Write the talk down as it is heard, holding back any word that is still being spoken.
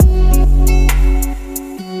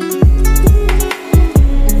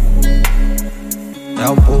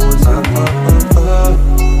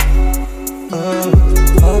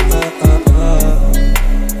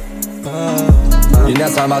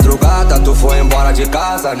fora de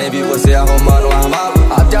casa, nem vi você arrumando um armário.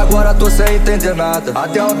 Até agora tô sem entender nada.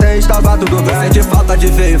 Até ontem estava tudo bem. Sente falta de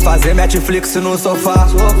ver e fazer Metflix no sofá.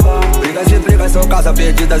 Brigas e brigas são casas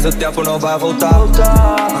perdidas e o tempo não vai voltar.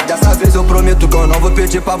 Mas dessa vez eu prometo que eu não vou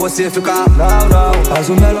pedir pra você ficar. Não, faz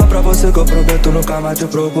o melhor pra você que eu prometo nunca mais te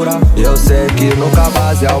procurar. Eu sei que nunca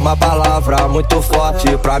mais é uma palavra muito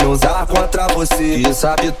forte pra me usar contra você. E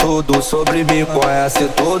sabe tudo sobre mim, conhece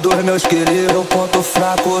todos meus queridos. Meu ponto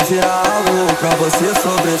fraco vira algo pra você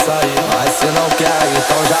sobressair. Mas se não quer,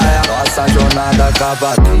 então já é. Nossa jornada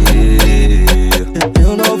acaba aqui.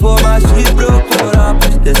 Eu não vou mais te procurar,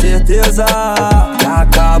 pode ter certeza que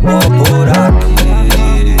acabou por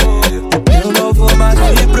aqui. Eu não vou mais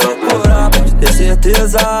te procurar, pode ter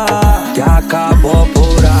certeza que acabou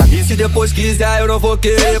por aqui. E se depois quiser eu não vou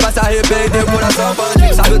querer, vai se arrepender, coração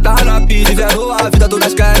bandido. Sabe, tá na pilha, vendo a vida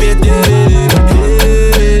todas quer meter.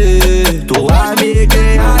 Tua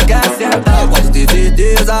amiguinha quer sentar, pode ter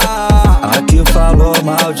certeza. Aqui falou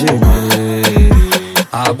mal de mim,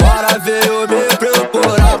 agora veio me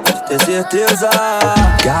procurar, pode ter certeza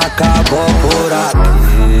que acabou por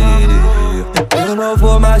aqui. Eu não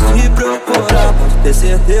vou mais te procurar, pode ter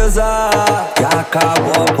certeza que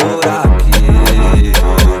acabou por aqui.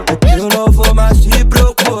 Eu não vou mais te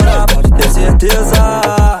procurar, pode ter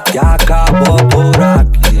certeza que acabou por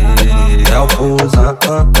aqui. É o Pousa,